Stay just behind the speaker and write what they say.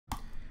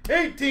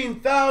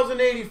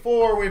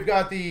18,084. We've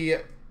got the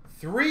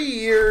 3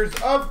 years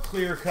of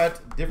clear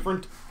cut,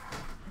 different,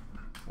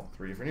 well,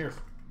 3 different years.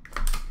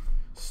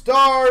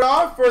 Start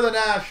off for the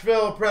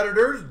Nashville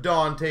Predators,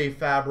 Dante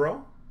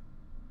Fabro.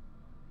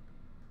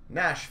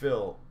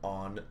 Nashville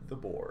on the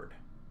board.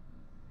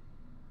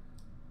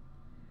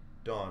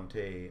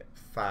 Dante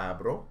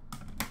Fabro.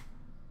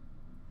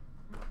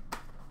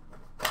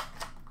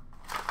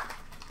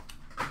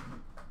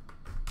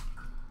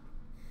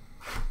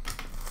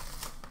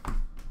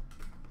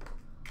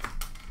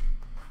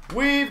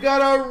 We've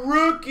got a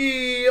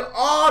rookie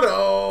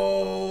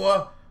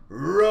auto,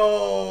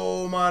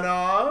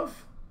 Romanov.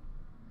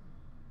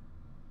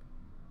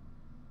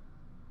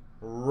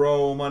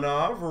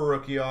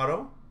 Rookie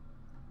auto.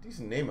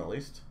 Decent name at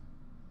least.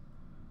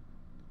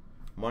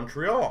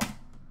 Montreal,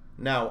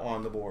 now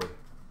on the board.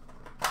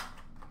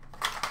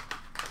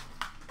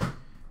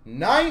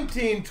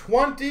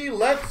 1920,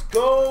 let's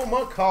go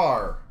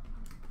Makar.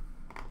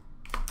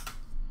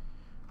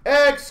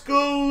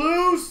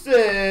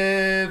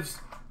 Exclusives.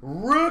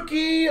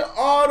 Rookie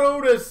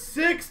auto to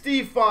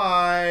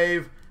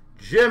 65,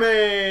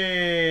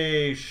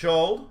 Jimmy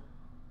Schuld.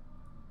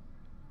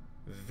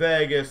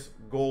 Vegas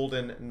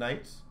Golden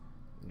Knights,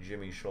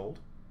 Jimmy Schuld.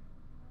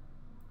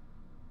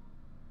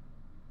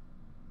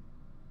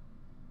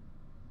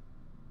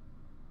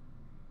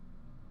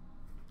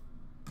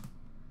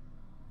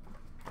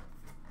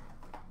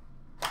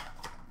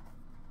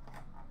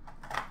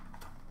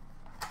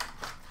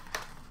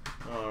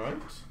 All right.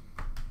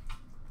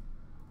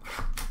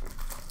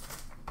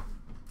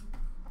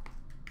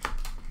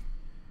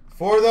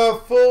 For the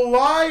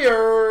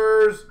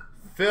Flyers,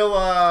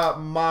 Phila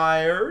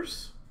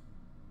Myers.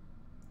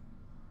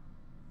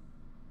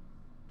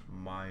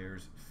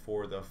 Myers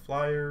for the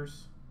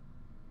Flyers.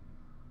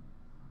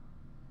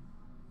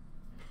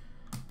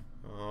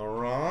 All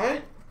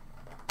right.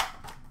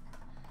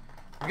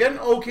 We're getting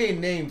okay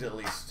names at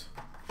least.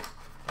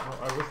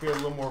 I wish we had a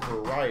little more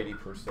variety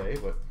per se,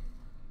 but.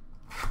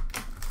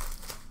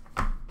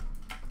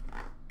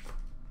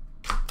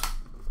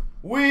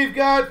 We've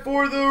got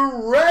for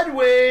the Red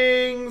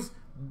Wings,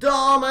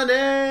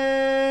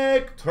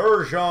 Dominic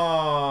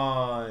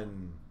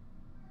Turgeon.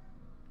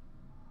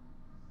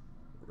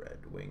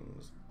 Red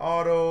Wings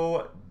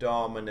auto,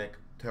 Dominic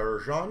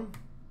Turgeon.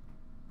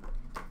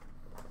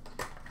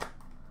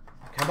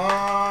 Come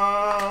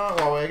on.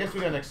 Well, I guess we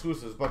got an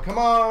exclusives, but come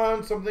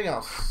on, something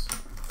else.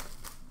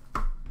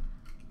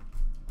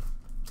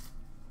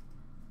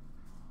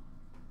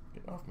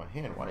 Get off my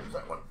hand. Why is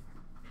that one?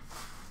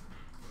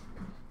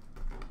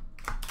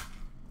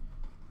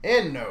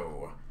 And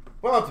no.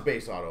 Well, it's a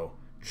base auto.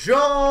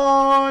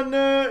 John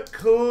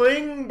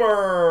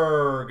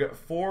Klingberg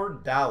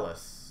for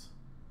Dallas.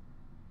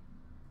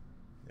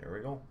 There we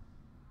go.